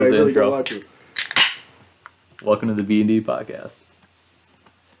really intro. don't want to. Welcome to the B&D podcast.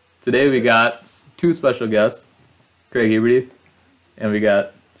 Today we got two special guests, Craig Heberty, and we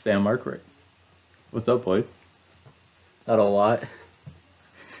got Sam Markwright. What's up, boys? Not a lot.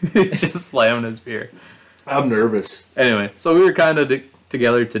 He's just slamming his beer. I'm nervous. Anyway, so we were kind of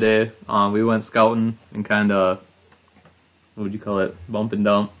together today. We went scouting and kind of, what would you call it, bump and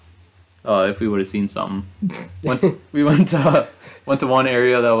dump. If we would have seen something. We went to one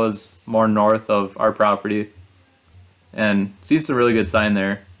area that was more north of our property and seen some really good sign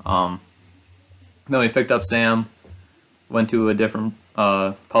there. Then we picked up Sam, went to a different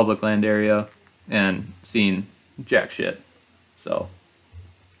public land area and seen jack shit. So,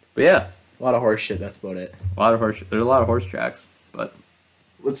 but yeah. A lot of horse shit, that's about it. There's a lot of horse tracks, but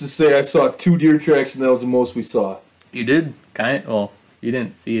Let's just say I saw 2 deer tracks, and that was the most we saw. you did you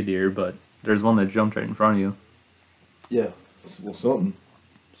didn't see a deer, but there's one that jumped right in front of you. Yeah. Well,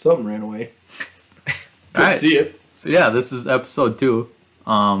 something ran away. Couldn't Alright. see it. So yeah, this is episode 2. You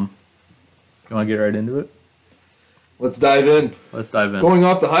want to get right into it? Let's dive in. Let's dive in. Going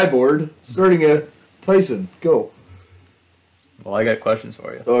off the high board, starting at Tyson. Go. Well, I got questions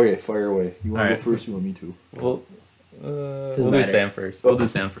for you. Okay, fire away. You want to Alright. go first? You want me to? We'll do matter. Sam first. We'll do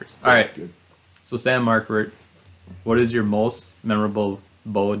Sam first. All right. Good. So Sam Markwright, what is your most memorable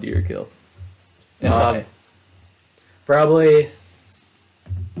bow deer kill? And why? Probably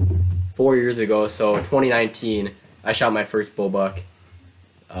 4 years ago, so 2019, I shot my first bull buck.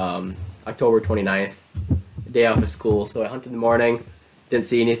 October 29th, day off of school. So I hunted in the morning, didn't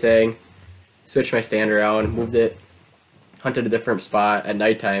see anything, switched my stand around, moved it, hunted a different spot at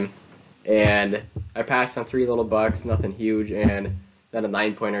nighttime, and I passed on 3 little bucks, nothing huge, and then a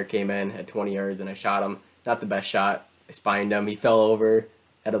 9-pointer came in at 20 yards and I shot him. Not the best shot. I spined him. He fell over.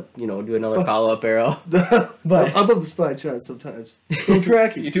 Had to, do another follow-up arrow. But I love the spine shot sometimes. Don't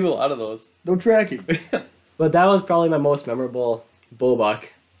track You it. do a lot of those. Don't track it. But that was probably my most memorable bull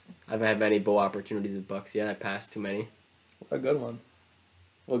buck. I haven't had many bull opportunities with bucks yet. I passed too many. What are good ones?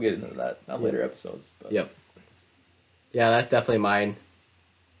 We'll get into that on later episodes. But. Yep. Yeah, that's definitely mine.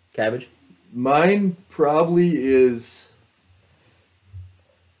 Cabbage? Mine probably is...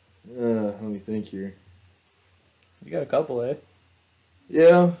 let me think here. You got a couple, eh?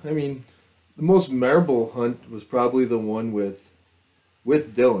 Yeah, I mean, the most memorable hunt was probably the one with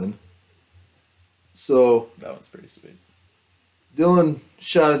Dylan. So, That one's pretty sweet. Dylan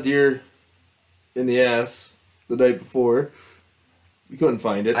shot a deer in the ass the night before. We couldn't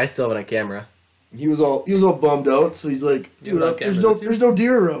find it. I still have it on camera. He was all bummed out, so he's like, You dude, were on there's camera no this year? there's no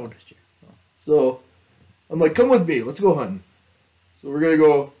deer around. So, I'm like, come with me, let's go hunting. So we're gonna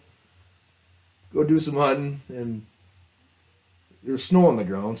go do some hunting, and there was snow on the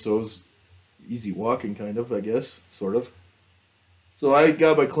ground, so it was easy walking, kind of, I guess, sort of. So I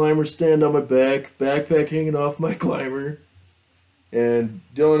got my climber stand on my back, backpack hanging off my climber, and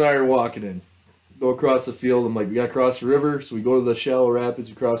Dylan and I are walking in. Go across the field. I'm like, we gotta cross the river, so we go to the shallow rapids,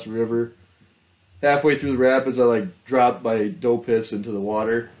 we cross the river. Halfway through the rapids, I drop my doe piss into the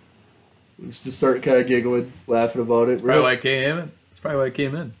water. Just to start kind of giggling, laughing about it. Probably why it came in. That's probably why it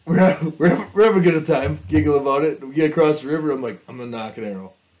came in. We're having a good time, giggling about it. We get across the river. I'm like, I'm gonna knock an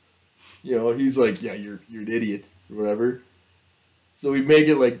arrow. He's like, yeah, you're an idiot or whatever. So we make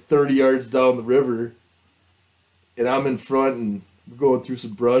it like 30 yards down the river, and I'm in front, and we're going through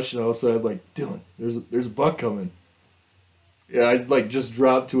some brush, and all of a sudden I'm like, Dylan, there's a buck coming. Yeah, I just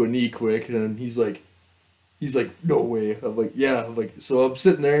dropped to a knee quick, and he's like, no way. I'm like, yeah. I'm like, so I'm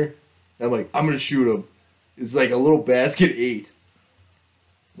sitting there, and I'm like, I'm gonna shoot him. It's like a little basket 8.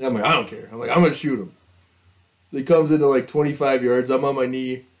 And I'm like, I don't care. I'm like, I'm gonna shoot him. So he comes into like 25 yards. I'm on my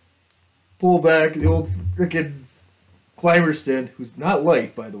knee, pull back the old frickin' climber stand, who's not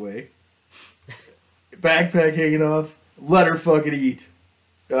light, by the way. Backpack hanging off. Let her fucking eat.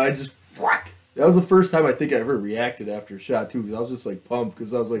 I just whack. That was the first time I think I ever reacted after a shot too, because I was just like pumped,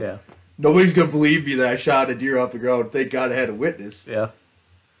 because I was like, Yeah. nobody's gonna believe me that I shot a deer off the ground. Thank God I had a witness. Yeah.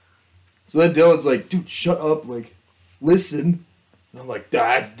 So then Dylan's like, dude, shut up, like, listen. And I'm like,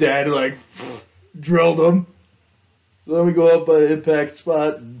 that's dead, like, drilled him. So then we go up by the impact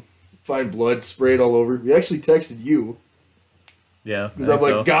spot and find blood sprayed all over. We actually texted you, Yeah. because I'm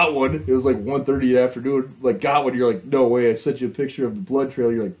like, got one. It was like 1:30 in the afternoon. Like, got one. You're like, no way. I sent you a picture of the blood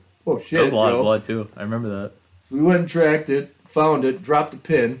trail. You're like, oh, shit, That was a lot bro. of blood, too. I remember that. So we went and tracked it, found it, dropped the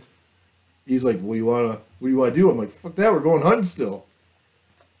pin. He's like, what do you want to do? I'm like, fuck that, we're going hunting still.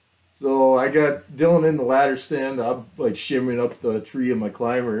 So I got Dylan in the ladder stand. I'm like shimmying up the tree in my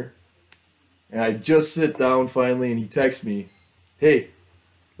climber. And I just sit down finally, and he texts me, hey,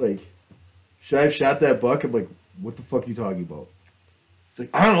 like, should I have shot that buck? I'm like, what the fuck are you talking about? It's like,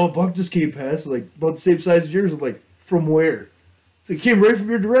 I don't know, a buck just came past, like, about the same size as yours. I'm like, from where? So it came right from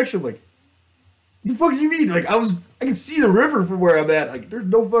your direction. I'm like, the fuck do you mean? Like, I can see the river from where I'm at. Like, there's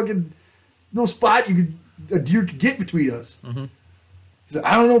no spot a deer could get between us. Mm-hmm. He's like,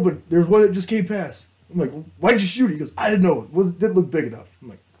 I don't know, but there's one that just came past. I'm like, why'd you shoot it? He goes, I didn't know. It didn't look big enough. I'm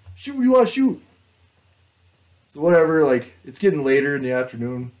like, shoot what you want to shoot. So whatever, like, it's getting later in the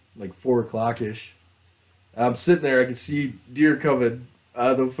afternoon, like 4 o'clock-ish. I'm sitting there, I can see deer coming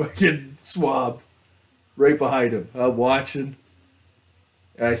out of the fucking swamp right behind him. I'm watching,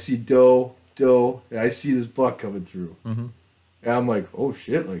 and I see doe, and I see this buck coming through. Mm-hmm. And I'm like, oh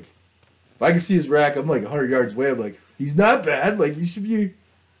shit, like, if I can see his rack, I'm like 100 yards away. I'm like, he's not bad. Like, he should be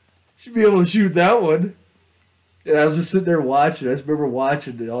able to shoot that one. And I was just sitting there watching. I just remember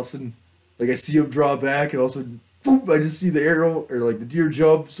watching, and all of a sudden, like, I see him draw back, and all of a sudden, boom, I just see the arrow, or like the deer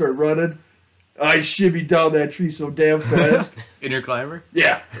jump, start running. I shimmy down that tree so damn fast. In your climber?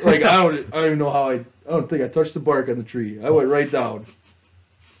 Yeah. Like, I don't even know how I don't think I touched the bark on the tree. I went right down.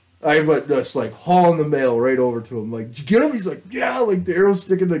 I went just like hauling the male right over to him. Like, did you get him? He's like, yeah, like the arrow's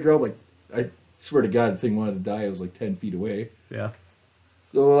sticking to the ground. Like, I swear to God, the thing wanted to die. I was like 10 feet away. Yeah.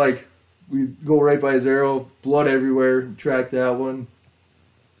 So, like, we go right by his arrow, blood everywhere, tracked that one.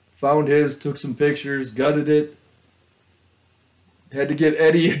 Found his, took some pictures, gutted it. Had to get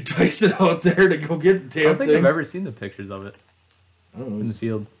Eddie and Tyson out there to go get the damn I don't think things. I've ever seen the pictures of it I don't know. in the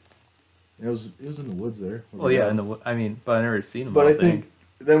field. It was in the woods there. Well, yeah, but I never seen them. But I think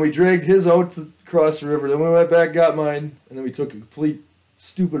then we dragged his out to cross the river. Then we went back, got mine, and then we took a complete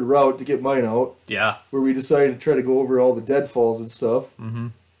stupid route to get mine out. Yeah. Where we decided to try to go over all the deadfalls and stuff. Mm-hmm.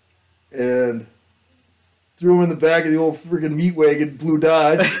 And threw him in the back of the old freaking meat wagon, Blue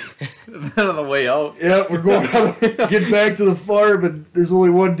Dodge. Then on the way out. Yeah, we're going out, get back to the farm, and there's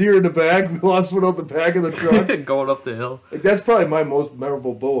only one deer in the back. We lost one out the back of the truck. Going up the hill. Like, that's probably my most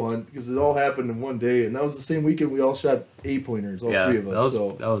memorable bow hunt, because it all happened in one day, and that was the same weekend we all shot 8-pointers, all three of us.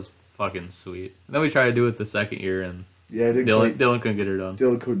 That was fucking sweet. And then we tried to do it the second year, and yeah, Dylan couldn't get her done.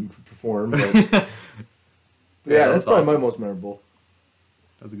 Dylan couldn't perform. But yeah, that's probably awesome. my most memorable.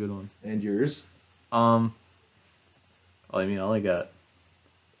 That's a good one. And yours? Well, I mean, I only got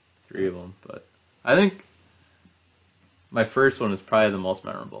 3 of them, but I think my first one is probably the most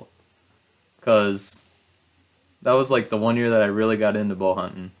memorable, because that was like the one year that I really got into bow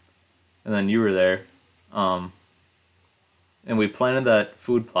hunting, and then you were there, and we planted that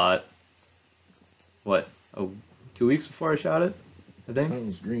food plot. 2 weeks before I shot it, I think. It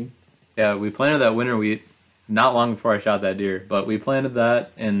was green. Yeah, we planted that winter wheat not long before I shot that deer, but we planted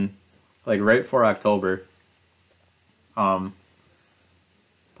that in like right before October. Planted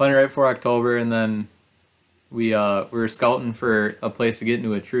right before October, and then we were scouting for a place to get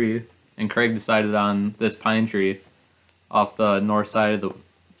into a tree, and Craig decided on this pine tree off the north side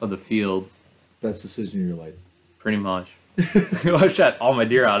of the field. Best decision of your life. Pretty much. I shot all my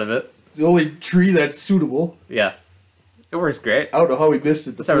deer out of it. It's the only tree that's suitable. Yeah. It works great. I don't know how we missed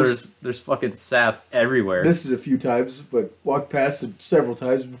it. There's fucking sap everywhere. Missed it a few times, but walked past it several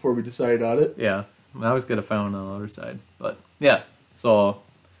times before we decided on it. Yeah. I was gonna find one on the other side. But yeah. So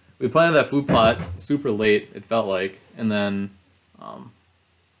we planted that food plot super late, it felt like, and then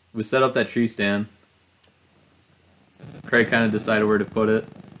we set up that tree stand. Craig kind of decided where to put it.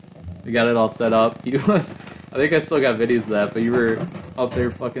 We got it all set up. I think I still got videos of that, but you were up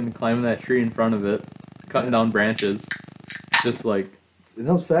there fucking climbing that tree in front of it, cutting down branches, just like. And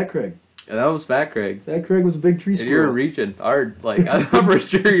that was Fat Craig. And that was Fat Craig. Fat Craig was a big tree And squirrel. you were reaching hard, like I'm pretty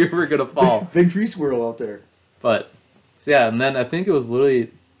sure you were gonna fall. Big tree squirrel out there. But so yeah, and then I think it was literally,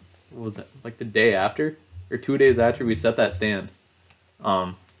 what was it, like the day after or 2 days after we set that stand.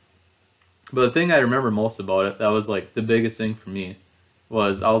 But the thing I remember most about it, that was like the biggest thing for me,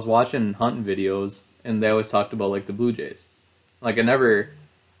 was I was watching hunting videos, and they always talked about like the blue jays. Like I never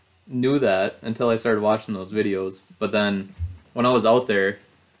knew that until I started watching those videos. But then when I was out there,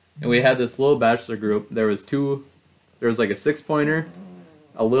 and we had this little bachelor group, there was like a 6-pointer,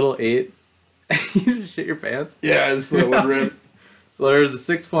 a little 8. You just shit your pants? Yeah, I just let one rip. So there was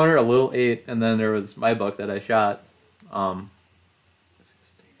a 6-pointer, a little 8, and then there was my buck that I shot. And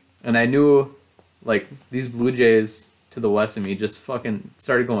I knew, like, these blue jays to the west of me just fucking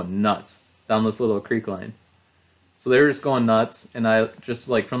started going nuts down this little creek line. So they were just going nuts, and I just,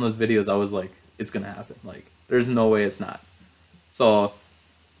 like, from those videos, I was like, it's gonna happen. Like, there's no way it's not. So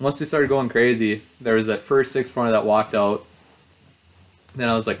once they started going crazy, there was that first 6-pointer that walked out. Then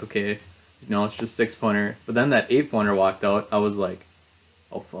I was like, okay, it's just 6-pointer. But then that 8-pointer walked out. I was like,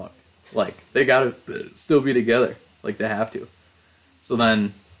 oh fuck, like they gotta still be together, like they have to. So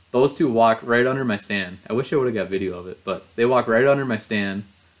then those two walk right under my stand. I wish I would have got video of it, but they walk right under my stand.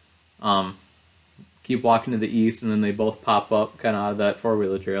 Keep walking to the east, and then they both pop up kind of out of that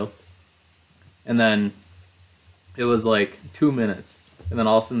four-wheeler trail. And then it was like 2 minutes, and then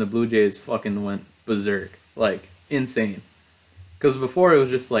all of a sudden the Blue Jays fucking went berserk, like insane. Because before it was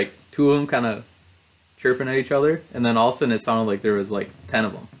just like two of them kind of chirping at each other, and then all of a sudden it sounded like there was like 10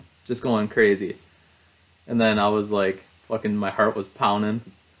 of them just going crazy. And then I was like, fucking, my heart was pounding,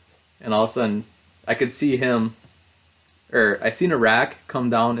 and all of a sudden I could see him, or I seen a rack come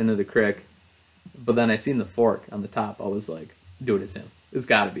down into the creek, but then I seen the fork on the top. I was like, dude, it's him. It's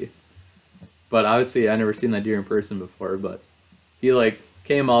gotta be. But obviously I never seen that deer in person before, but he like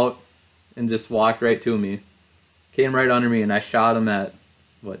came out and just walked right to me, came right under me, and I shot him at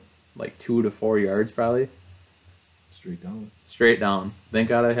what, like 2 to 4 yards probably. Straight down. Straight down. Thank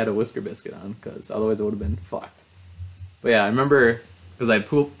God I had a whisker biscuit on, because otherwise I would have been fucked. But yeah, I remember because I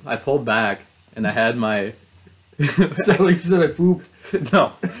pulled back and I had my. Sound like you said I pooped.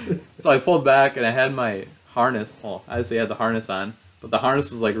 No. So I pulled back and I had my harness. Well, I obviously had the harness on, but the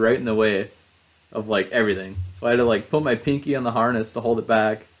harness was like right in the way of like everything. So I had to like put my pinky on the harness to hold it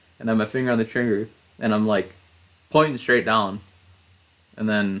back, and then my finger on the trigger, and I'm like pointing straight down. And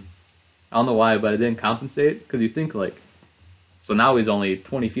then I don't know why, but I didn't compensate, because you think like, so now he's only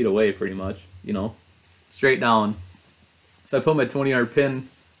 20 feet away pretty much, you know, straight down. So I put my 20-yard pin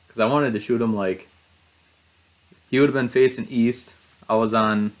because I wanted to shoot him like, he would have been facing east. I was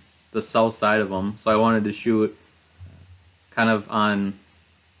on the south side of him, so I wanted to shoot kind of on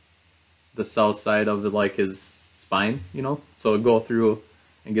the south side of like his spine, you know, so it'd go through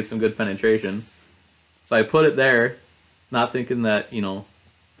and get some good penetration. So I put it there, not thinking that, you know,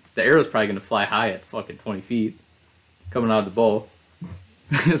 the arrow's probably going to fly high at fucking 20 feet coming out of the bow.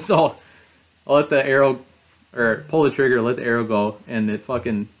 So I'll let the arrow, or pull the trigger, let the arrow go, and it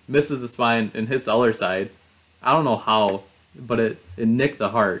fucking misses the spine and hits the other side. I don't know how, but it nicked the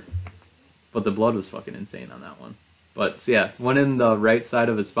heart. But the blood was fucking insane on that one. But so yeah, went in the right side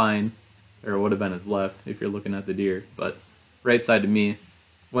of his spine, or it would have been his left if you're looking at the deer, but right side to me.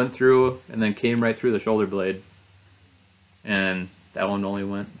 Went through and then came right through the shoulder blade. And that one only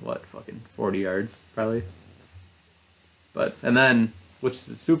went, what, fucking 40 yards probably. But, and then, which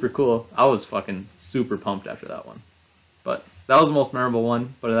is super cool, I was fucking super pumped after that one. But that was the most memorable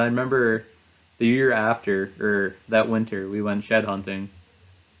one. But I remember the year after, or that winter, we went shed hunting.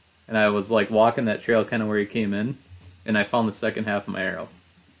 And I was like walking that trail kind of where he came in, and I found the second half of my arrow,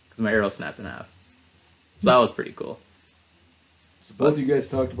 because my arrow snapped in half. So that was pretty cool. So both of you guys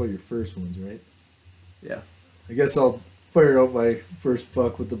talked about your first ones, right? Yeah. I guess I'll fire out my first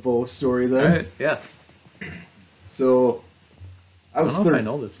buck with the bow story then. All right, yeah. So I was don't know if I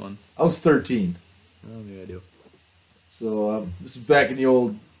know this one. I was 13. Oh, maybe I do. So this is back in the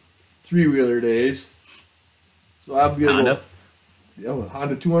old 3-wheeler days. So I'm gonna Honda. go,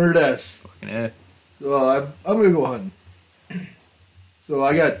 Honda 200S. Fucking yeah. So I'm gonna go hunting. So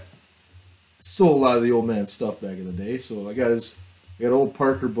I sold a lot of the old man stuff back in the day. So I got an old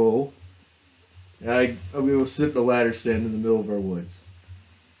Parker bow. And I'm gonna sit in a ladder stand in the middle of our woods.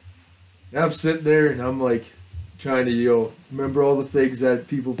 And I'm sitting there and I'm like trying to, remember all the things that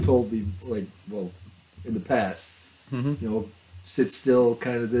people told me, like, well, in the past. Mm-hmm. Sit still,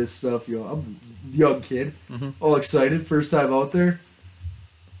 kind of this stuff. I'm a young kid, all excited, first time out there.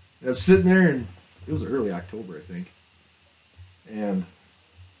 And I'm sitting there, and it was early October, I think. And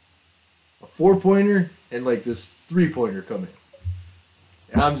a 4-pointer and like this 3-pointer come in.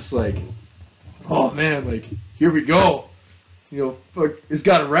 And I'm just like, oh man, like, here we go. Fuck, it's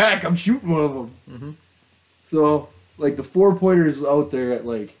got a rack, I'm shooting one of them. Mm-hmm. So, like, the 4-pointer is out there at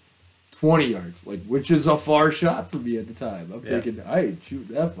like 20 yards, like, which is a far shot for me at the time. I'm thinking, I ain't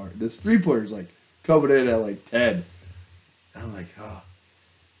shooting that far. This 3-pointer's like coming in at like 10. And I'm like, oh,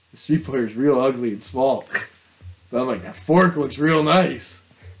 this 3-pointer's real ugly and small. But I'm like, that fork looks real nice.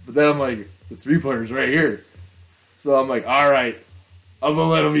 But then I'm like, the 3-pointer's right here. So I'm like, all right, I'm gonna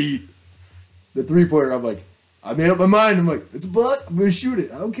let him eat. The 3-pointer, I'm like, I made up my mind. I'm like, it's a buck. I'm gonna shoot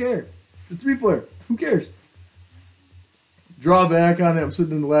it. I don't care. It's a 3-pointer. Who cares? Draw back on it. I'm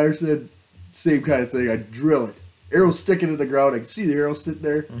sitting in the ladder stand. Same kind of thing. I drill it. Arrow sticking to the ground. I can see the arrow sitting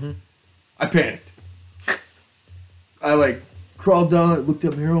there. Mm-hmm. I panicked. I like crawled down. I looked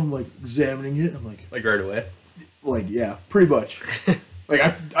at my arrow. I'm like examining it. I'm like right away. Like, yeah, pretty much.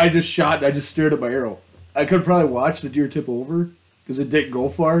 Like I just shot. And I just stared at my arrow. I could probably watch the deer tip over because it didn't go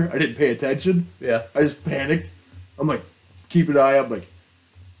far. I didn't pay attention. Yeah. I just panicked. I'm like, keep an eye. I'm like,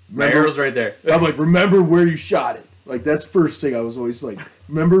 my arrow's right there. I'm like, remember where you shot it. Like, that's the first thing I was always like,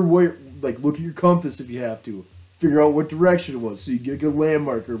 remember where, like, look at your compass if you have to. figure out what direction it was so you get a good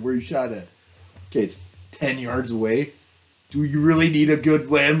landmark of where you shot at. Okay, it's 10 yards away. Do you really need a good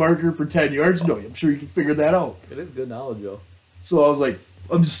landmarker for 10 yards? No, I'm sure you can figure that out. It is good knowledge, though. So I was like,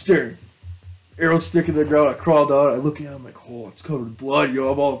 I'm just staring. Arrow sticking to the ground. I crawled out. I look at it. I'm like, oh, it's covered in blood.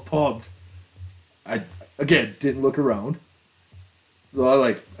 I'm all pumped. I, again, didn't look around. So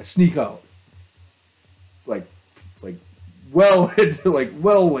I sneak out. Like, a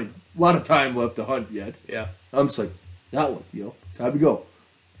lot of time left to hunt yet. Yeah. I'm just like, that one, time to go.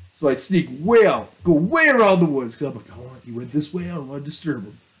 So I sneak way out, go way around the woods, because I'm like, he went this way, I don't want to disturb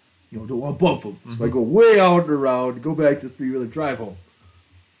him. Don't want to bump him. Mm-hmm. So I go way out and around, go back to 3-wheeler, drive home.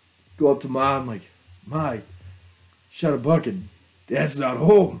 Go up to Mom, like, Ma, shot a buck and Dad's not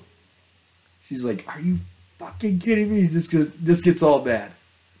home. She's like, are you fucking kidding me? Just gets all mad.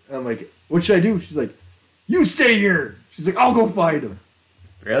 And I'm like, what should I do? She's like, you stay here. She's like, I'll go find him.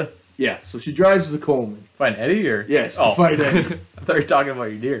 Really? Yeah, so she drives to Coleman. Find Eddie, or? Yes, to find Eddie. I thought you were talking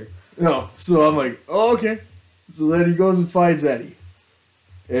about your deer. No, so I'm like, oh, okay. So then he goes and finds Eddie.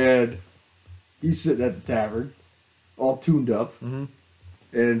 And he's sitting at the tavern, all tuned up. Mm-hmm.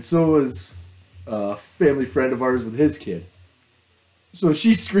 And so was a family friend of ours with his kid. So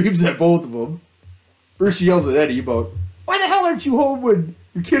she screams at both of them. First she yells at Eddie about, why the hell aren't you home when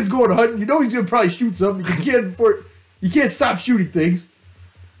your kid's going hunting? You know he's going to probably shoot something because you can't stop shooting things.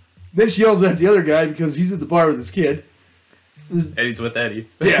 Then she yells at the other guy because he's at the bar with his kid. So Eddie's with Eddie.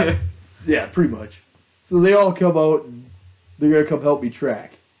 yeah, pretty much. So they all come out and they're going to come help me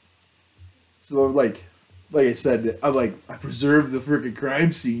track. So like I said, I preserved the freaking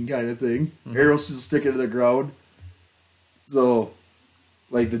crime scene kind of thing. Mm-hmm. Arrows still sticking to the ground. So,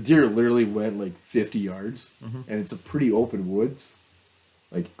 the deer literally went 50 yards. Mm-hmm. And it's a pretty open woods.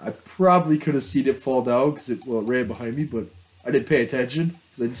 I probably could have seen it fall down because it ran behind me, but I didn't pay attention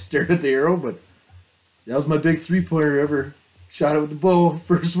because I just stared at the arrow. But that was my big 3-pointer ever. Shot it with the bow,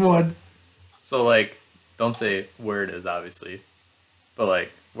 first one. So, don't say where it is, obviously. But,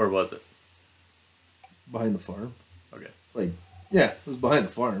 where was it? Behind the farm. Okay. Yeah, it was behind the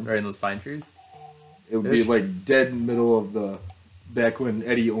farm. Right in those pine trees? It would be, dead in the middle of back when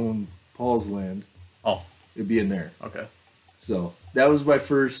Eddie owned Paul's land. Oh. It'd be in there. Okay. So, that was my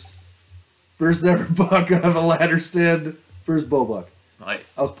first ever buck out of a ladder stand. First bull buck.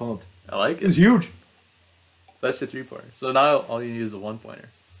 Nice. I was pumped. I like it. It was huge. So that's your 3-pointer. So now all you need is a 1-pointer.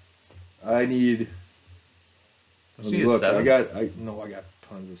 I need. Don't you need a 7? I got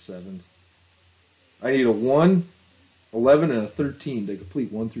tons of 7s. I need a 1, 11, and a 13 to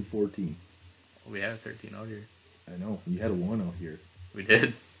complete 1 through 14. Well, we had a 13 out here. I know. We had a 1 out here. We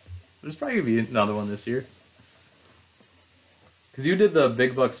did. There's probably going to be another one this year. Because you did the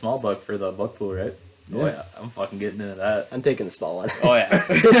big buck, small buck for the buck pool, right? Yeah. Oh, yeah. I'm fucking getting into that. I'm taking the small one. Oh,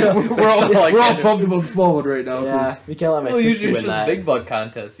 yeah. we're all pumped about the small one right now. Yeah, we can't let my sister usually win it's just that. big buck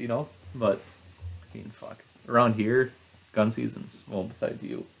contest, But, fuck. Around here, gun seasons. Well, besides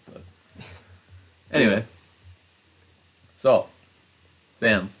you. But anyway. So,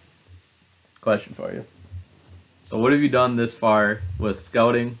 Sam, question for you. So what have you done this far with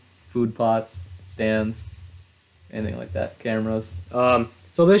scouting, food plots, stands, anything like that, cameras?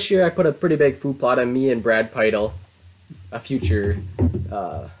 So this year I put a pretty big food plot on me and Brad Peitel, a future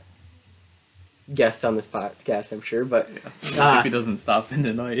guest on this podcast, I'm sure. But if he doesn't stop in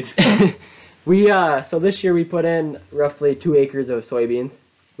tonight. So this year we put in roughly 2 acres of soybeans.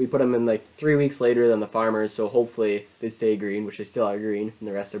 We put them in 3 weeks later than the farmers, so hopefully they stay green, which they still are green, and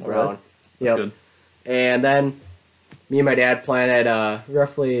the rest are brown. Right. That's good. And then me and my dad planted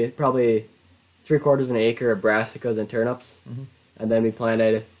roughly probably 3/4 of an acre of brassicas and turnips. Mm-hmm. And then we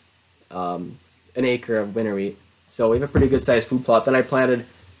planted an acre of winter wheat. So we have a pretty good sized food plot. Then I planted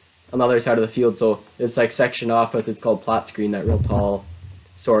on the other side of the field, so it's sectioned off with, it's called plot screen, that real tall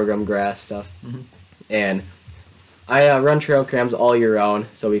sorghum grass stuff. Mm-hmm. And I run trail cams all year round,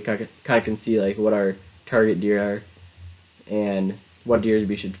 so we kind of can see what our target deer are and what deers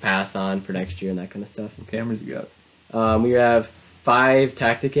we should pass on for next year and that kind of stuff. What cameras you got? We have 5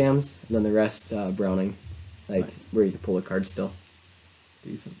 Tacticams and then the rest Browning, nice. Where you can pull the card still.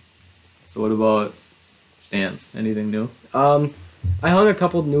 Decent. So what about stands? Anything new? I hung a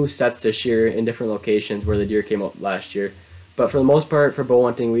couple new sets this year in different locations where the deer came out last year. But for the most part, for bow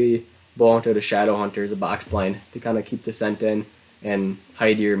hunting, we bow hunted a shadow hunter as a box blind to kind of keep the scent in and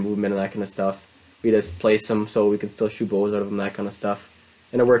hide deer movement and that kind of stuff. We just place them so we can still shoot bows out of them, that kind of stuff.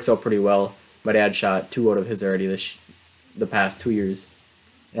 And it works out pretty well. My dad shot 2 out of his already the past 2 years.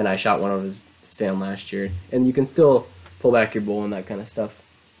 And I shot 1 out of his stand last year. And you can still pull back your bow and that kind of stuff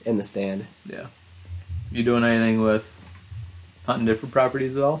in the stand. Yeah. You doing anything with hunting different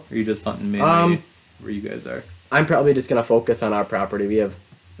properties at all? Or are you just hunting mainly where you guys are? I'm probably just gonna focus on our property. We have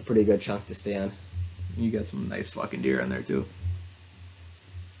a pretty good chunk to stay on. You got some nice fucking deer in there too.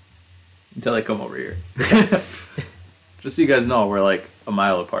 Until they come over here. Just so you guys know, we're like a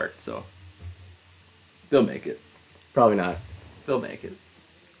mile apart, so they'll make it. Probably not. They'll make it.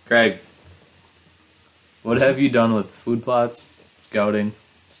 Craig, what have you done with food plots, scouting,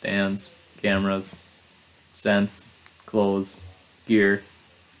 stands, cameras, scents, clothes, gear?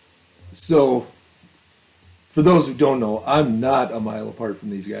 So, for those who don't know, I'm not a mile apart from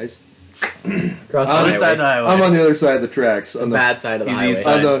these guys. Across the Other side of the highway. highway. I'm on the other side of the tracks. On the Bad side of the He's highway. east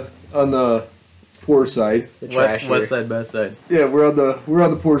side. on the poor side. The trash. West side, best side. Yeah, we're on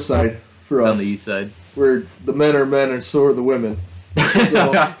the poor side for It's us. on the east side. Where the men are men and so are the women.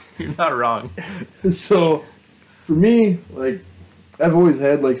 You're not wrong. So, for me, like, I've always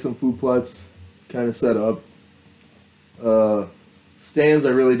had like some food plots kind of set up. Stands, I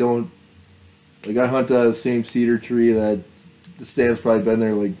really don't. Like, I hunt out of the same cedar tree that the stand's probably been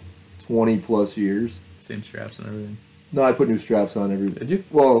there like 20 plus years. Same straps and everything. No, I put new straps on every. Did you?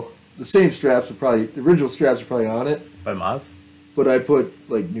 Well, the same straps are probably the original straps are probably on it, By Maz? but I put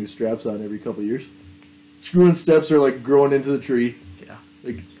like new straps on every couple of years. Screw and steps are like growing into the tree. Yeah.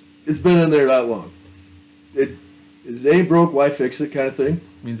 Like, it's been in there that long. It ain't broke, why fix it kind of thing.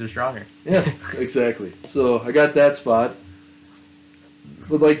 Means they're stronger. Yeah, exactly. So I got that spot.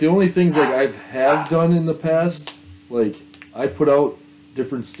 But like the only things like I have done in the past, like I put out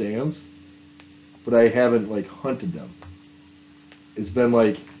different stands, but I haven't like hunted them. It's been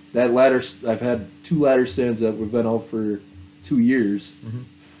like that ladder. I've had 2 ladder stands that we've been out for 2 years,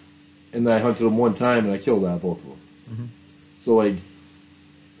 and then I hunted them one time and I killed out both of them. So like,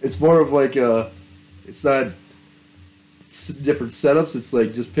 it's more of like it's not different setups. It's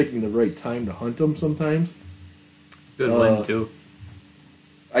like just picking the right time to hunt them sometimes. Good wind, too.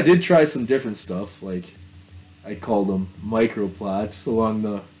 I did try some different stuff, like I called them micro plots along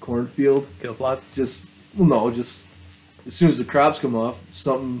the cornfield. Kill plots? Just as soon as the crops come off,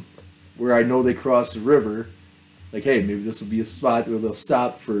 something where I know they cross the river, like, hey, maybe this will be a spot where they'll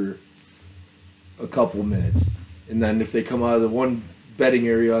stop for a couple minutes. And then if they come out of the one bedding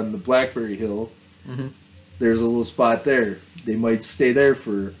area on the Blackberry Hill, there's a little spot there. They might stay there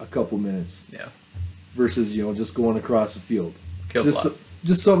for a couple minutes. Yeah. Versus, just going across the field. Kill Just plot.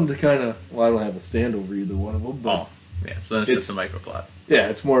 just something to kind of, well, I don't have a stand over either one of them, but Oh, yeah, so then it's just a micro plot. yeah,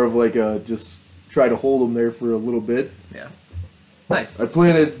 it's more of like just try to hold them there for a little bit. Yeah. Nice. I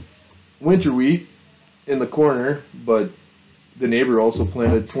planted winter wheat in the corner, but the neighbor also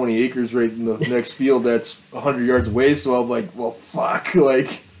planted 20 acres right in the next field that's 100 yards away, so I'm like, well, fuck,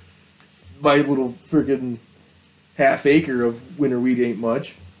 like, my little freaking half acre of winter wheat ain't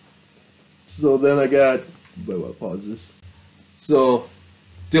much. So then I got, pause this. So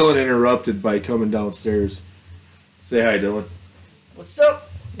Dylan interrupted by coming downstairs. Say hi, Dylan. What's up?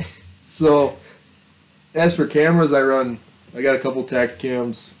 So, as for cameras, I got a couple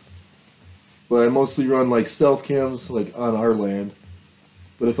Tacticams, but I mostly run like stealth cams like on our land.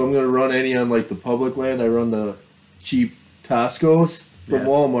 But if I'm gonna run any on like the public land, I run the cheap Toscos from Yeah.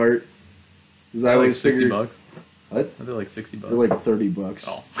 Walmart. Because I Like always $60. figured, what? Are they like $60? They're like $30.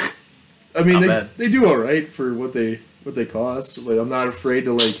 Oh. I mean, Not they bad. they do all right for what they cost. Like, I'm not afraid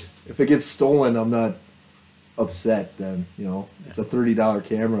to, like, if it gets stolen, I'm not upset. Then it's a $30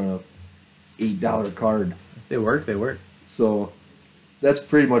 camera and a $8 card. They work, they work. So that's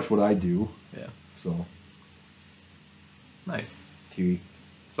pretty much what I do. Yeah. So Nice. TV.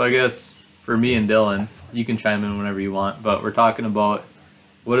 So I guess for me and Dylan, you can chime in whenever you want, but we're talking about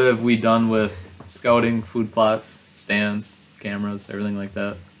what have we done with scouting, food plots, stands, cameras, everything like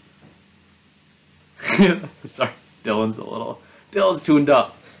that. Sorry, Dylan's tuned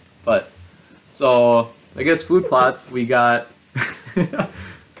up. But, so, I guess food plots, we got,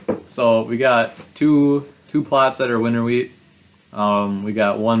 so we got two plots that are winter wheat. We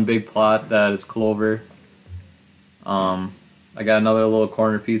got one big plot that is clover. I got another little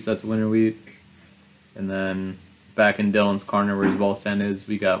corner piece that's winter wheat. And then back in Dylan's corner where his ball stand is,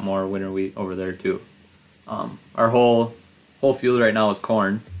 we got more winter wheat over there too. Our whole field right now is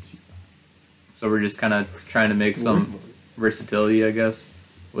corn. So we're just kind of trying to make some versatility, I guess,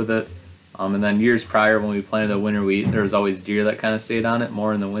 with it. And then years prior when we planted the winter wheat, there was always deer that kind of stayed on it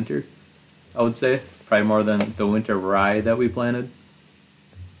more in the winter, I would say. Probably more than the winter rye that we planted.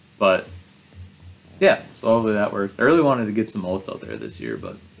 But, yeah, so hopefully that works. I really wanted to get some oats out there this year,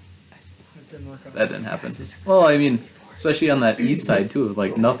 but It didn't work out. that didn't happen. Well, I mean, especially on that east side, too.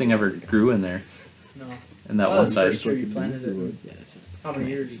 Like, nothing ever grew in there, No. in that Oh, one that's side. first year you planted it. Yeah, it's How many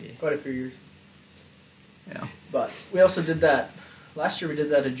years? Quite a few years. Yeah. But we also did that last year. We did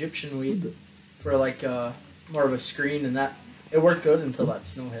that Egyptian wheat for like more of a screen, and that it worked good until that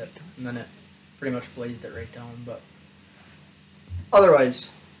snow hit, and then it pretty much blazed it right down. But otherwise,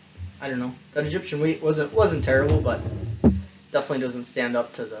 I don't know. That Egyptian wheat wasn't terrible, but definitely doesn't stand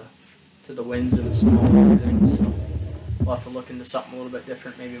up to the winds and the snow and everything. So we'll have to look into something a little bit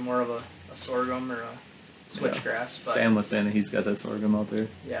different, maybe more of a sorghum or a switchgrass. But Sam was saying that he's got that sorghum out there.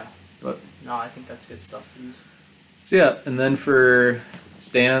 yeah, But no, I think that's good stuff to use. so yeah, and then for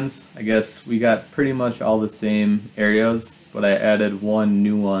stands, I guess we got pretty much all the same areas, but I added one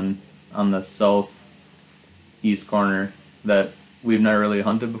new one on the southeast corner that we've never really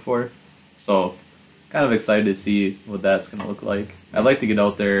hunted before. So kind of excited to see what that's gonna look like. I'd like to get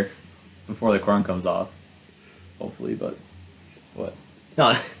out there before the corn comes off, hopefully, but what?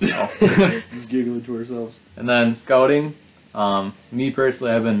 No. Oh. Just giggling to ourselves. And then scouting, me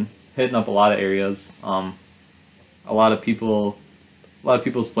personally, I've been hitting up a lot of areas, a lot of people's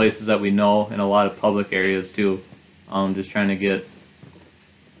places that we know, and a lot of public areas too. Just trying to get,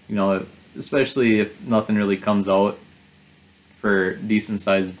 especially if nothing really comes out for decent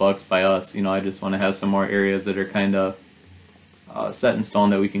sized bucks by us. I just want to have some more areas that are kind of set in stone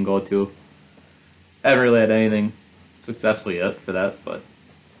that we can go to. I haven't really had anything successful yet for that, but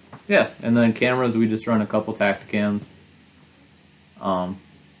yeah. And then cameras, we just run a couple Tacticams.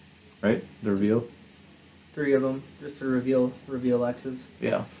 Right? The reveal. 3 of them, just to reveal X's.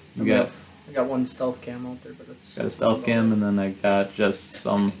 Yeah. I got one stealth cam out there, but it's Got a stealth cam, and then I got just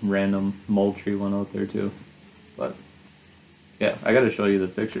some random Moultrie one out there too. But yeah, I got to show you the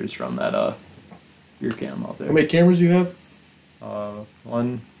pictures from that your cam out there. How many cameras do you have?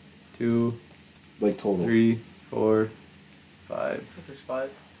 1, 2, Like total? 3, 4, 5. I think there's 5.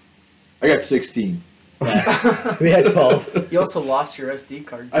 I got 16. We had 12. You also lost your SD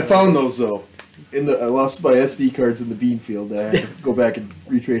cards. I found those though. I lost my SD cards in the bean field. I had to go back and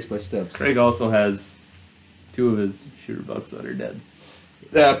retrace my steps. Craig also has 2 of his shooter bucks that are dead.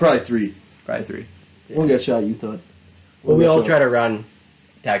 Yeah, probably 3. Probably 3. One got shot, you thought. Well, One we got all shot. try to run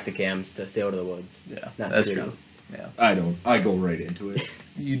Tacticams to stay out of the woods. Yeah, Not that's screwed true. up. Yeah, I don't. I go right into it.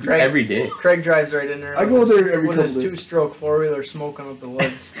 you do Craig- every day. Craig drives right in there. I go there every with couple his days. 2-stroke 4-wheeler smoking out the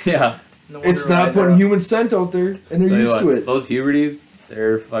woods. Yeah. No wonder It's why not they're putting up. human scent out there, and they're Tell you used what, to it. Those Huberties,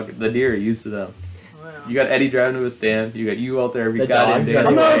 they're fucking. The deer are used to them. Oh, yeah. You got Eddie driving to a stand. You got you out there every The goddamn dogs day. are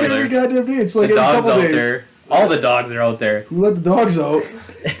I'm not out there The every goddamn day. It's like every dogs couple out days. there. All the dogs are out there. Who let the dogs out?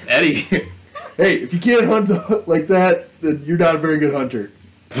 Eddie. Hey, if you can't hunt like that, then you're not a very good hunter.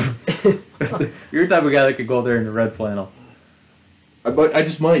 You're the type of guy that could go there in a red flannel. I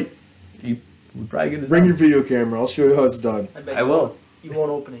just might. You would probably get it Bring done. your video camera. I'll show you how it's done. I bet I you will. won't. You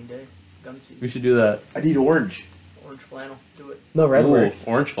won't opening day. Gun season. We should do that. I need orange. Orange flannel. Do it. No, red Ooh, works.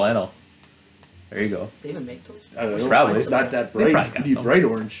 orange flannel. There you go. They even make those? I don't We know. should Probably. find It's some not of that They probably bright. got You need some. bright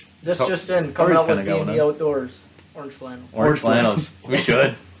orange. This Co- just in. Coming Corey's out with kinda got B&B one. Outdoors. Orange flannel. Orange flannels. We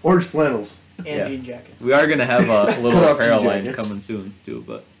should. Orange flannels. And Yeah. jean jackets. We are gonna have a little Cut off apparel jean line jackets. coming soon too,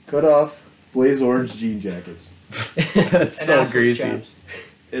 but Cut off, blaze orange jean jackets. that's And so assless greasy. chaps.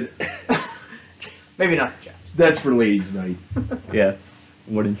 It, Maybe not the chaps. that's for ladies' night. Yeah.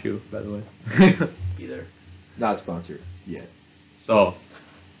 Wouldn't you, by the way? Be there. Not sponsored yet. So,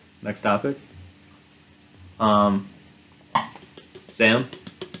 next topic. Sam,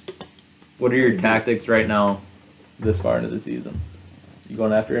 what are your tactics right now this far into the season? You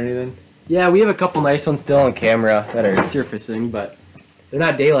going after anything? Yeah, we have a couple nice ones still on camera that are surfacing, but they're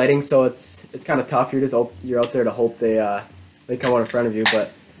not daylighting, so it's kind of tough. You're out there to hope they come out in front of you,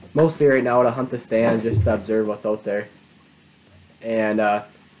 but mostly right now to hunt the stands, just to observe what's out there. And I've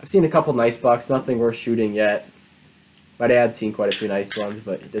seen a couple nice bucks, nothing worth shooting yet. My dad's seen quite a few nice ones,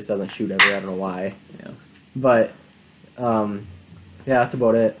 but he just doesn't shoot ever. I don't know why. Yeah. But yeah, that's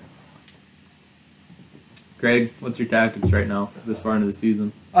about it. Greg, what's your tactics right now this far into the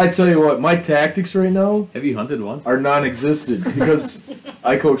season? I tell you what, my tactics right now Have you hunted once? are non-existent because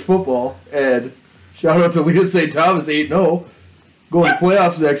I coach football, and shout out to Lena St. Thomas 8-0, going to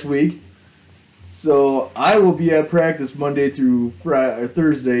playoffs next week. So I will be at practice Monday through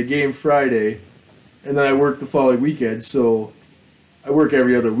Thursday, game Friday, and then I work the following weekend. So I work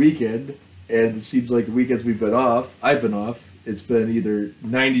every other weekend, and it seems like the weekends I've been off, it's been either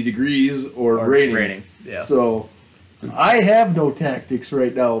 90 degrees or raining. Yeah. So I have no tactics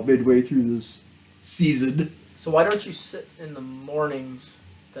right now midway through this season So why don't you sit in the mornings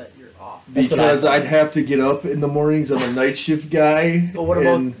that you're off? That's what because I I'd have to get up in the mornings. I'm a night shift guy. But what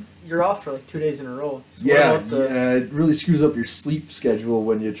about and you're off for like 2 days in a row? So yeah, what about the, yeah, it really screws up your sleep schedule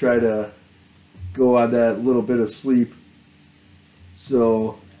when you try to go on that little bit of sleep.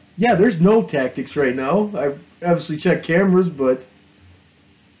 So yeah, there's no tactics right now. I obviously check cameras, but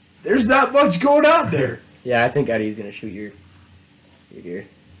there's not much going on there. Yeah, I think Eddie's gonna shoot your deer.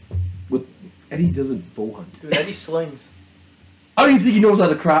 Eddie doesn't bow hunt. Dude, Eddie slings. How do you think he knows how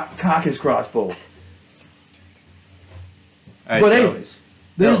to cock his crossbow? All right, But so, anyways,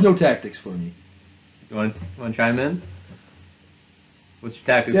 there's no tactics for me. you want to chime in? What's your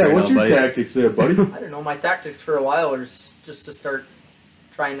tactics? Yeah, right what's now, your buddy? tactics there, buddy? I don't know. My tactics for a while was just to start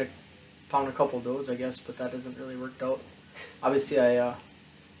trying to pound a couple of those, I guess, but that hasn't really worked out. Obviously,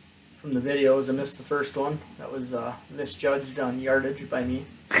 from the videos, I missed the first one. That was misjudged on yardage by me.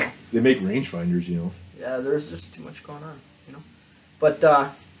 So, They make rangefinders, you know. yeah, there's just too much going on, you know. But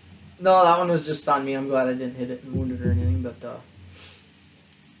no, that one was just on me. I'm glad I didn't hit it and wound it or anything. But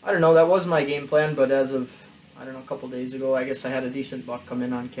I don't know. That was my game plan. But as of a couple days ago, I guess I had a decent buck come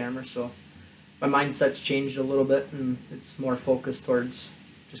in on camera. So my mindset's changed a little bit, and it's more focused towards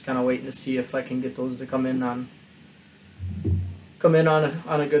just kind of waiting to see if I can get those to come in on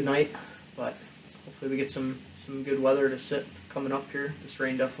a good night. But hopefully we get some good weather to sit coming up here. This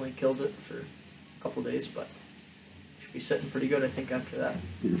rain definitely kills it for a couple days, but should be sitting pretty good, I think, after that.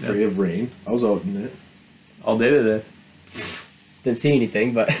 You're afraid of rain. I was out in it. All day today. Didn't see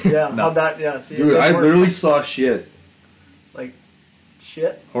anything, but Yeah, No. how'd that? Yeah, see, Dude, it I didn't work. literally saw shit. Like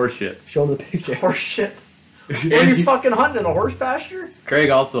shit, Horse shit. show him the picture. horse shit. What are you fucking hunting in a horse pasture? Craig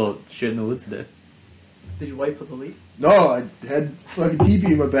also shit in the woods today. Did you wipe with a leaf? No, I had fucking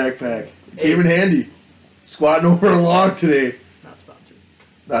teepee in my backpack. Came in handy. Squatting over a log today. Not sponsored.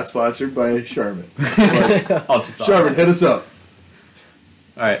 Not sponsored by Charmin. I'll just Charmin, hit us up.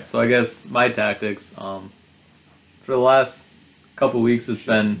 All right, so I guess my tactics. For the last couple weeks, it's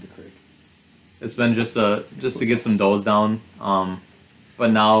been just to get some does down. But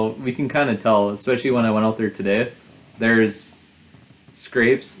now we can kind of tell, especially when I went out there today, there's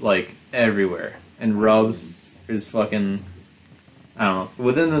scrapes like everywhere and rubs. There's fucking, I don't know.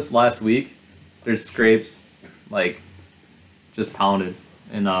 Within this last week, there's scrapes like just pounded,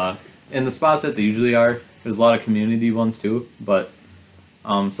 and in the spots that they usually are. There's a lot of community ones too, but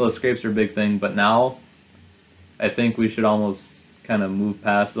so the scrapes are a big thing. But now, I think we should almost kind of move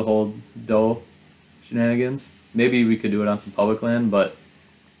past the whole doe shenanigans. Maybe we could do it on some public land, but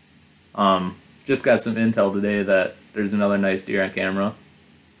just got some intel today that there's another nice deer on camera,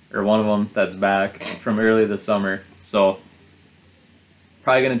 or one of them that's back from early this summer. So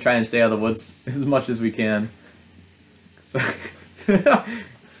probably gonna try and stay out of the woods as much as we can. So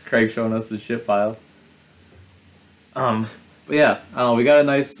Craig showing us his shit pile. But yeah, I don't know. We got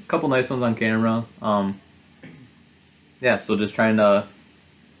a couple nice ones on camera. Yeah, so just trying to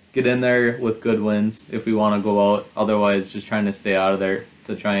get in there with good winds if we want to go out. Otherwise, just trying to stay out of there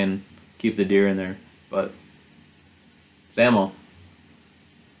to try and keep the deer in there. But SAMO.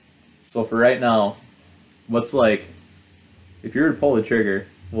 So for right now, what's like, if you were to pull the trigger,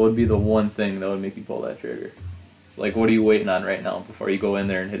 what would be the one thing that would make you pull that trigger? It's like, what are you waiting on right now before you go in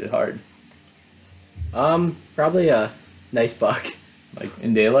there and hit it hard? Probably a nice buck. Like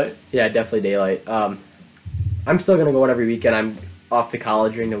in daylight? Yeah, definitely daylight. I'm still gonna go out every weekend. I'm off to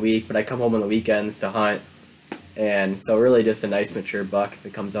college during the week, but I come home on the weekends to hunt. And so really just a nice mature buck. If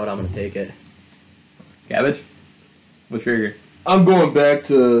it comes out, I'm gonna take it. Cabbage? What trigger? I'm going back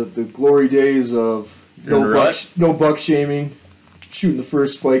to the glory days of You're in a rut? no buck shaming, shooting the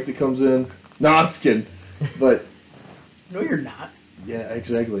first spike that comes in. No, I'm just kidding. But No, you're not. yeah,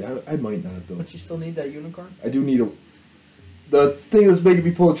 exactly. I might not though. But you still need that unicorn. I do need the thing that's making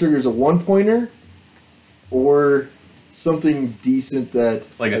me pull the trigger is a 1-pointer or something decent that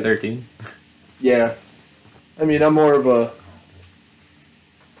Like a 13? Yeah. I mean, I'm more of a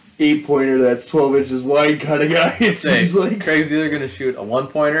 8-pointer that's 12 inches wide kind of guy, it seems like. Craig's either going to shoot a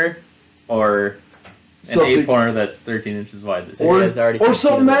 1-pointer or an Something- 8-pointer that's 13 inches wide this Or, year. It's already or 15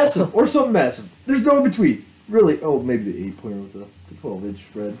 something of it. massive. Or something massive. There's no in between. Really. Oh, maybe the 8-pointer with the 12-inch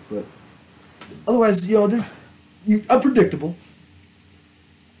spread. But otherwise, there's unpredictable.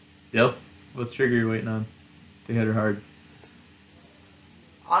 Dill, what's trigger you waiting on to hit her hard?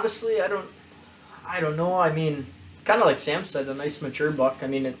 Honestly, I don't know. I mean, kind of like Sam said, a nice mature buck. I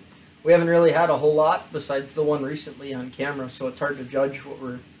mean, we haven't really had a whole lot besides the one recently on camera, so it's hard to judge what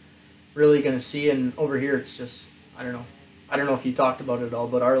we're really going to see. And over here, it's just, I don't know. I don't know if you talked about it at all,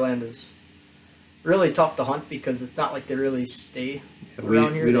 but our land is really tough to hunt because it's not like they really stay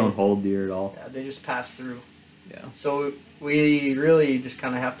around here. We don't hold deer at all. Yeah, they just pass through. Yeah. So we really just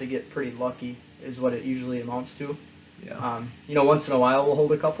kind of have to get pretty lucky is what it usually amounts to. Yeah. Once in a while we'll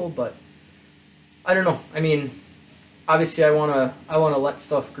hold a couple, but I don't know. I mean, obviously I wanna let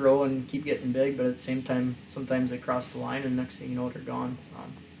stuff grow and keep getting big, but at the same time, sometimes they cross the line, and next thing you know, they're gone.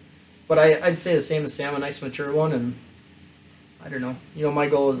 But I'd say the same as Sam, a nice mature one, and I don't know. My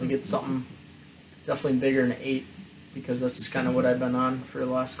goal is to get something definitely bigger than an 8 because that's kind of what I've been on for the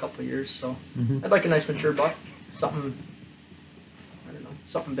last couple of years. So Mhm. I'd like a nice mature buck, something. I don't know,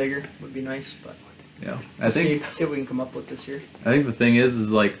 something bigger would be nice, but Yeah, I we'll think see what we can come up with this year. the thing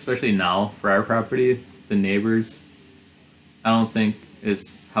is like especially now for our property, the neighbors. I don't think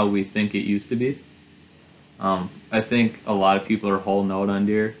it's how we think it used to be. I think a lot of people are holding out on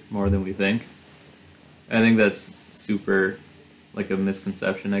deer more than we think. I think that's super, like a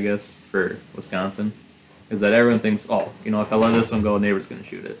misconception, I guess, for Wisconsin, is that everyone thinks, oh, you know, if I let this one go, a neighbor's gonna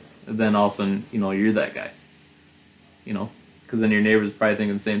shoot it. And then all of a sudden, you know, you're that guy. You know, because then your neighbor's probably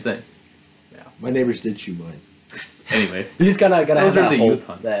thinking the same thing. My neighbors did shoot mine. Anyway, You just gotta Those have are that the hope youth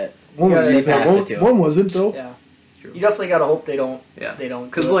hunt. that One was Yeah, youth hunt. they passed it to One wasn't though. Yeah, it's true. you definitely gotta hope they don't. Yeah, They don't.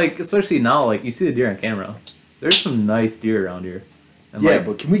 because do it. like especially now, like you see the deer on camera. There's some nice deer around here. And Yeah, like,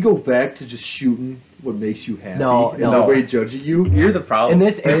 but can we go back to just shooting what makes you happy No, and no. nobody judging you? you're the problem. in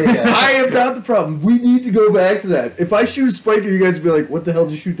this area. I am not the problem. We need to go back to that. If I shoot a spiker, you guys would be like, "What the hell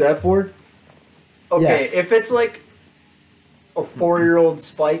did you shoot that for?" Okay, Yes. if it's like a 4-year-old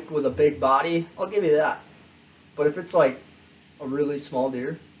spike with a big body, I'll give you that. But if it's like a really small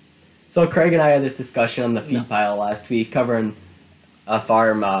deer, So Craig and I had this discussion on the feed No. pile last week, covering a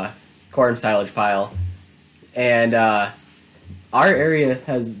farm corn silage pile, and our area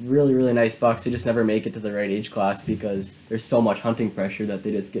has really, really nice bucks. They just never make it to the right age class because there's so much hunting pressure that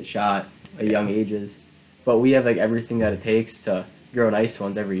they just get shot at young ages. But we have like everything that it takes to grow nice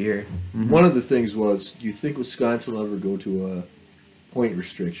ones every year. One of the things was, do you think Wisconsin will ever go to a point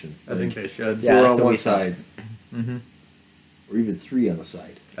restriction? I think they should. Yeah, four that's on what one we thought. side, hmm or even 3 on the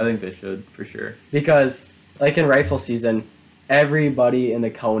side. I think they should for sure. Because like in rifle season, everybody in the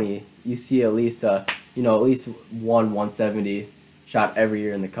county, you see at least at least one 170 shot every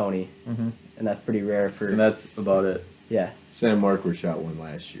year in the county, Mm-hmm. and that's pretty rare for And that's about it. yeah. Sam Markwood shot one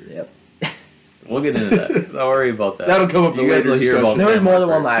last year. Yep. We'll get into that. Don't worry about that. That'll come up in You guys later will hear about discussion. There was Sam more than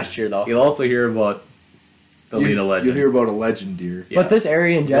one Markwood. last year though. You'll also hear about the Lena Legend. You'll hear about a legend deer. Yeah. But this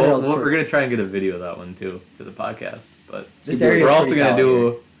area in general is we're gonna try and get a video of that one too for the podcast. But This area we're is also pretty gonna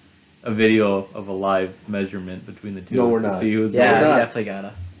solid do a video of a live measurement between the two. No, we're to not. See who's yeah, We're you not. definitely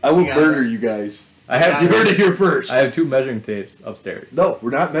gotta. I will Yeah. murder you guys. I have You heard it here first. I have 2 measuring tapes upstairs. No, we're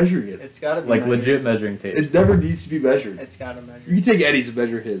not measuring it. it's gotta be Like measured. legit measuring tapes. It never needs to be measured. It's gotta measure. You can take Eddie's and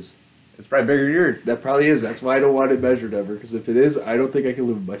measure his. It's probably bigger than yours. That probably is. That's why I don't want it measured ever. Because if it is, I don't think I can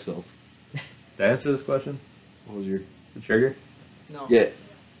live with myself. Did I answer this question? What was your? The trigger? No. Yeah. I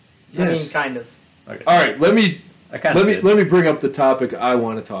mean, Yes. kind of. Okay. All right. Let me I kind of let me bring up the topic I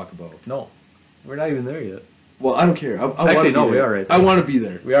want to talk about. No, we're not even there yet. Well, I don't care. I Actually, want to no, be we there. are right there. I want to be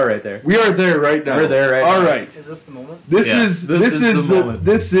there. We are right there. We are there right now. We're there right All now. right. Is this the moment? This Yeah, is this is the moment.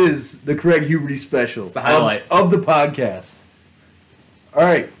 this is the Craig Huberty special It's the highlight. of the podcast. All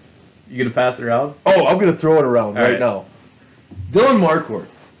right. You gonna pass it around? Oh, I'm gonna throw it around All right right. now. Dylan Marquardt.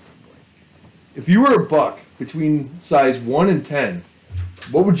 If you were a buck between size 1 and 10,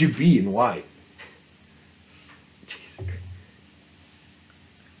 what would you be and why? Jesus Christ.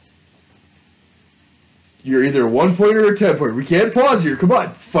 You're either a 1-pointer or a 10-pointer. We can't pause here. Come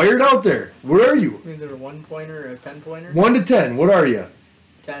on, fire it out there. What are you? Either a 1-pointer or a 10-pointer. 1 to 10. What are you?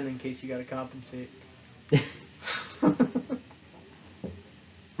 10 in case you gotta compensate.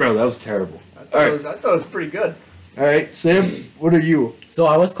 Bro, that was terrible. I thought, All right. I thought it was pretty good. All right, Sam. What are you? So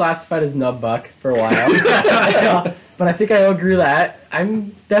I was classified as nub buck for a while, but I think I outgrew that.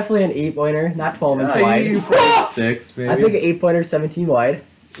 I'm definitely an 8-pointer, not 12 inch wide. 6 maybe. I think an 8-pointer, 17 wide,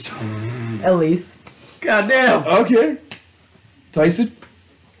 at least. God damn. Okay. Tyson.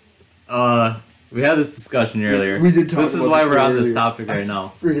 We had this discussion earlier. we did talk This is about why this we're on earlier. this topic right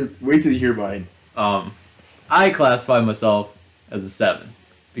now. Friggin' wait till you hear mine. I classify myself as a 7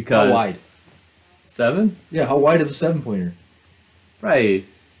 because How wide? 7, Yeah, how wide is a 7-pointer? probably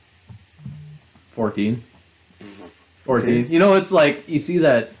 14. 14. Okay. You know, it's like you see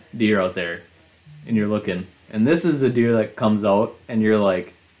that deer out there, and you're looking, and this is the deer that comes out, and you're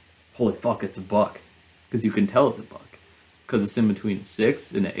like, "Holy fuck, it's a buck," because you can tell it's a buck, because it's in between a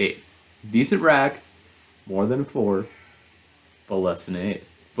 6 and an 8. Decent rack, more than a 4, but less than an 8.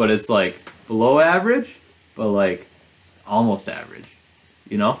 But it's like below average, but like almost average,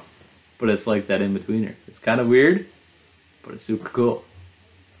 you know? But it's like that in betweener. It's kind of weird, but it's super cool.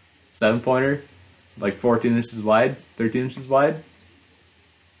 7-pointer, like 14 inches wide, 13 inches wide.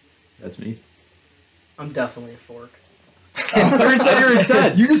 That's me. I'm definitely a fork. You said you were a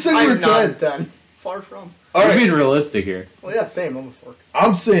 10. You just said you were I'm not 10. 10. Far from. All You're right. being realistic here. Well, yeah, same. I'm a fork.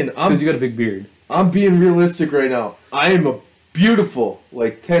 I'm saying Because you got a big beard. I'm being realistic right now. I am a beautiful,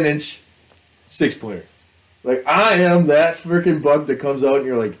 like 10-inch 6-pointer. Like I am that freaking buck that comes out and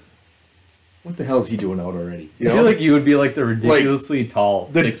you're like, what the hell is he doing out already? You I know? feel like you would be like the ridiculously tall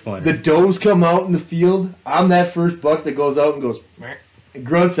the 6-pointer. The does come out in the field. I'm that first buck that goes out and goes "Meh," and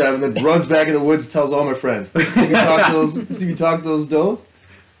grunts at him, and then runs back in the woods and tells all my friends. See me talk to those does?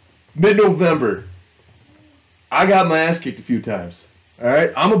 Mid-November. I got my ass kicked a few times. All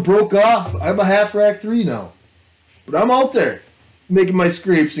right? I'm a broke off. I'm a half rack 3 now. But I'm out there making my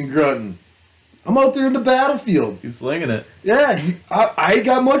scrapes and grunting. I'm out there in the battlefield. He's slinging it. Yeah, I ain't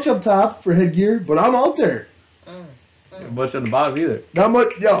got much up top for headgear, but I'm out there. Not much on the bottom either. Not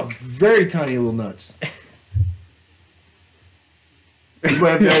much, very tiny little nuts.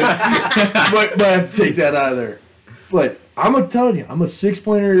 might have to take that out of there. But I'm telling you, I'm a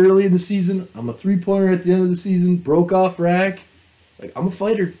 6-pointer early in the season. I'm a 3-pointer at the end of the season. Broke off rack. Like, I'm a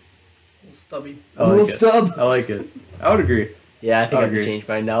fighter. A little stubby. I'm a little stub. I like it. I would agree. Yeah, I think I have to agree. change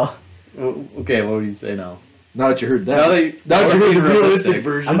mine now. Okay, what would you say now? Now that you heard Now that. that Now that you heard the realistic I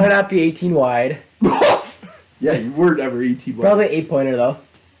version. might not be 18 wide. Yeah, you weren't ever ET. Probably 8-pointer though.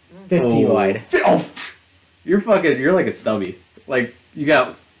 15 Oh. wide. Oh. You're like a stubby. Like, you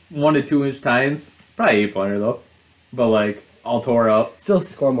got 1 to 2 inch tines. Probably 8-pointer though. But like, all tore up. Still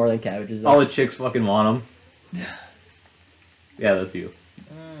score more than cabbages though. All the chicks fucking want them. Yeah, that's you.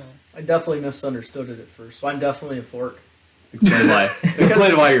 I definitely misunderstood it at first, so I'm definitely a fork. Explain why.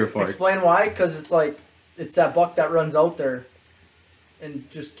 Explain why you're a fork. Explain why? Because it's like, it's that buck that runs out there and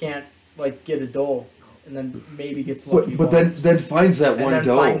just can't, like, get a doe. And then maybe gets lucky But once. then finds that and one then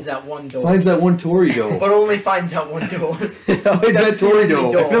doe. finds that one doe. Finds that one Tory doe. But only finds that one doe. Finds that Tory doe.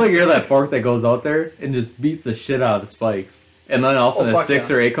 I feel like you're that fork that goes out there and just beats the shit out of the spikes. And then all of a sudden a fuck 6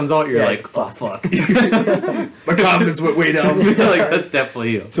 yeah. or 8 comes out, you're Yeah, like, oh fuck. fuck. My confidence went way down. You're like, that's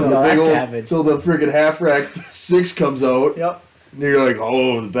definitely you. Till No, the big that's old, cabbage. till the friggin' half rack 6 comes out. Yep. And you're like,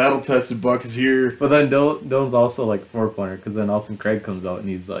 oh, the battle tested buck is here. But then Dylan's also like 4-pointer because then all of a sudden Craig comes out and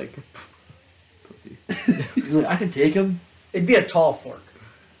he's like, pussy. He's like, I can take him. It'd be a tall fork.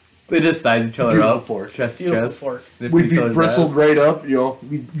 They just size each other Beautiful up, fork. chest to Beautiful chest, fork. sniff We'd each be other's bristled ass. right up, you know.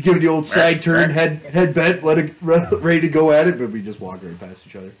 We'd give it the old side turn, head bent, let it ready to go at it, but we just walk right past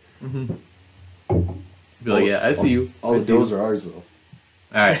each other. Be like, yeah, I see you. All I the see you. does are ours, though.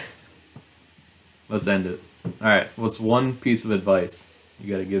 All right, let's end it. All right, what's one piece of advice you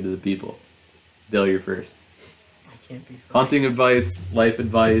got to give to the people? Dale, you're first. I can't be first. Hunting advice, life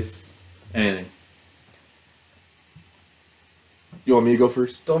advice, anything. You want me to go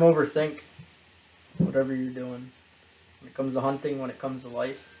first? Don't overthink whatever you're doing. When it comes to hunting, when it comes to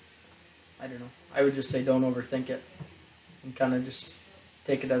life, I don't know. I would just say don't overthink it. And kind of just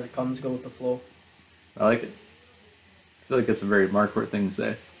take it as it comes, go with the flow. I like it. I feel like it's a very Marquardt thing to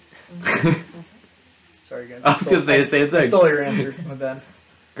say. Sorry, guys. I was gonna say the same I thing. stole your answer. My bad.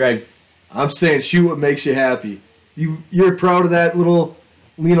 Greg, I'm saying shoot what makes you happy. You're proud of that little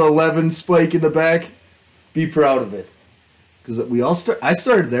Lena 11 spike in the back? Be proud of it. Because I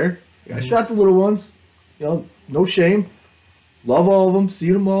started there. I shot the little ones. You know, no shame. Love all of them.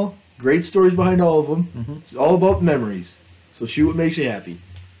 See them all. Great stories behind all of them. It's all about memories. So shoot what makes you happy.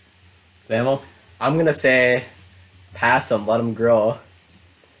 SAMO, I'm gonna say pass them, let them grow,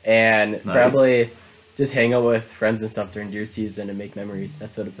 and Nice. probably just hang out with friends and stuff during deer season and make memories.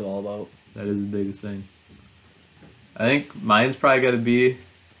 That's what it's all about. that is the biggest thing. I think mine's probably got to be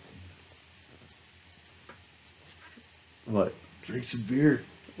what? Drink some beer.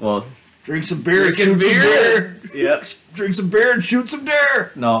 Well, Drink some beer and drinking shoot some deer. yeah. Drink some beer and shoot some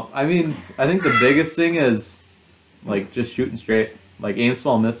deer. No, I mean, I think the biggest thing is like just shooting straight. Like aim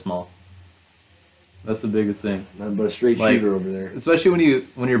small, miss small. That's the biggest thing. Nothing but a straight Like- shooter over there. Especially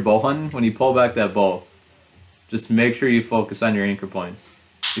when you're bow hunting, when you pull back that bow, just make sure you focus on your anchor points.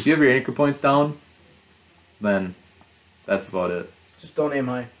 If you have your anchor points down, then that's about it. Just don't aim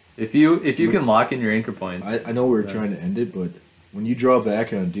high. If you can lock in your anchor points, I know we're Right. trying to end it, but when you draw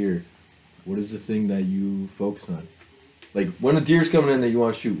back on a deer, what is the thing that you focus on? Like, when a deer's coming in that you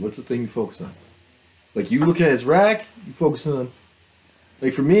want to shoot, what's the thing you focus on? Like, you look at his rack, you focus on...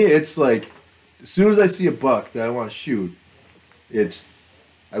 Like, for me, it's like, as soon as I see a buck that I want to shoot, it's...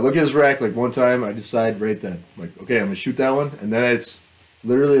 I look at his rack, like, one time, I decide right then, like, okay, I'm going to shoot that one, and then it's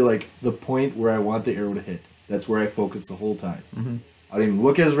literally, like, the point where I want the arrow to hit. That's where I focus the whole time. Mhm. I don't even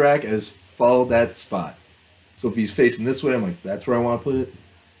look at his rack, I just follow that spot. So if he's facing this way, I'm like, that's where I want to put it.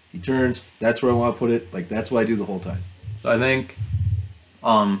 He turns, that's where I want to put it. Like, that's what I do the whole time. so I think,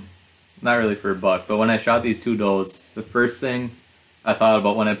 not really for a buck, but when I shot these 2 does, the first thing I thought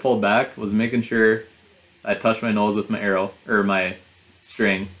about when I pulled back was making sure I touched my nose with my arrow, or my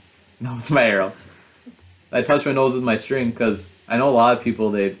string, not with my arrow. I touched my nose with my string because I know a lot of people,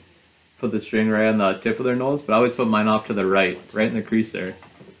 they put the string right on the tip of their nose, but I always put mine off to the right in the crease there.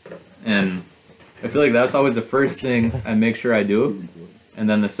 And I feel like that's always the first thing I make sure I do. And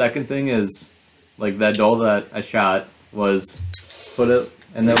then the second thing is, like, that doe that I shot was put it,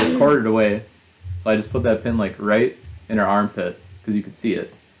 and that was quartered away. So I just put that pin, like, right in her armpit, because you could see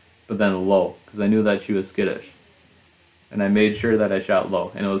it. But then low, because I knew that she was skittish. And I made sure that I shot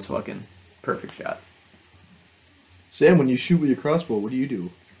low, and it was fucking perfect shot. Sam, when you shoot with your crossbow, what do you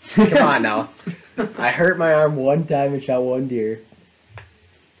do? Come on now. I hurt my arm one time and shot one deer.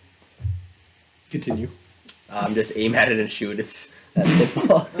 Continue. Just aim at it and shoot. It's that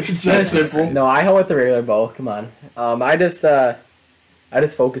simple. It's that simple. No, I hunt with the regular bow. Come on. I just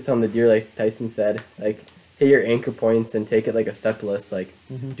focus on the deer, like Tyson said. Like, hit your anchor points and take it like a step list. Like,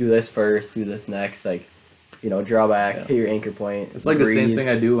 do this first, do this next. Like, draw back, hit your anchor point. It's like the same thing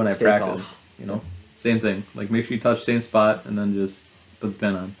I do when I practice. Calm. Same thing. Like, make sure you touch the same spot and then just put the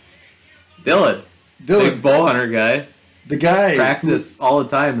pin on. Dylan, big bow hunter guy. The guy practice all the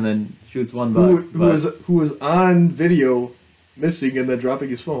time and then shoots one buck. Who was on video missing and then dropping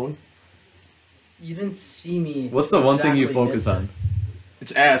his phone. You didn't see me. What's the one thing you focus on?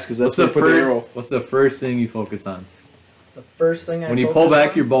 It's ass, because that's where you put the arrow. What's the first thing you focus on? The first thing when you pull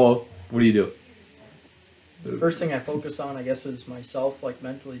back your bow, what do you do? The first thing I focus on, I guess, is myself, like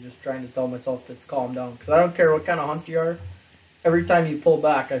mentally just trying to tell myself to calm down. Because I don't care what kind of hunt you are. Every time you pull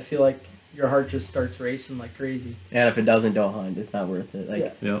back, I feel like your heart just starts racing like crazy. And if it doesn't, don't hunt. It's not worth it.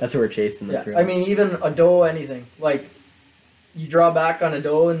 Like, that's what we're chasing the thrill. I mean, even a doe, anything. Like, you draw back on a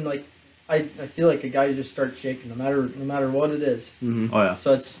doe and, like, I feel like a guy just starts shaking no matter what it is. Mm-hmm. Oh, yeah.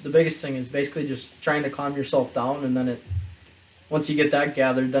 So it's the biggest thing is basically just trying to calm yourself down, and then once you get that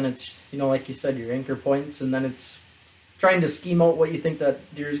gathered, then it's, like you said, your anchor points, and then it's trying to scheme out what you think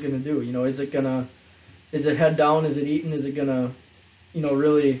that deer is going to do. Is it head down? Is it eating? Is it going to,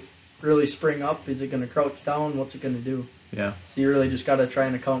 really spring up? Is it going to crouch down? What's it going to do? Yeah. So you really just got to try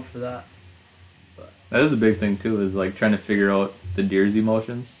and account for that. That is a big thing too, is like trying to figure out the deer's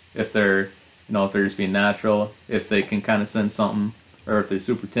emotions. If they're, if they're just being natural, if they can kind of sense something, or if they're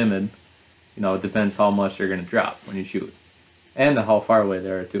super timid, it depends how much they're going to drop when you shoot. And how far away they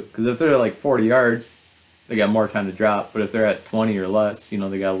are too. Because if they're like 40 yards, they got more time to drop. But if they're at 20 or less, they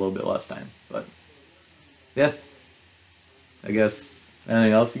got a little bit less time. But yeah, I guess.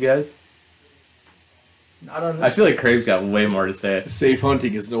 Anything else, you guys? Not on this. I feel like Craig's got way more to say. Safe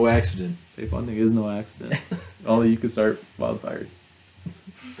hunting is no accident. Safe hunting is no accident. Only you can start wildfires.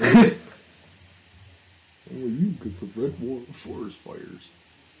 Only you could prevent forest fires.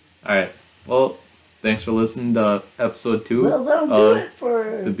 Alright. Well, thanks for listening to episode 2 of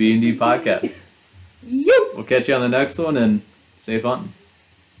the B&D podcast. Yep. We'll catch you on the next one, and safe hunting.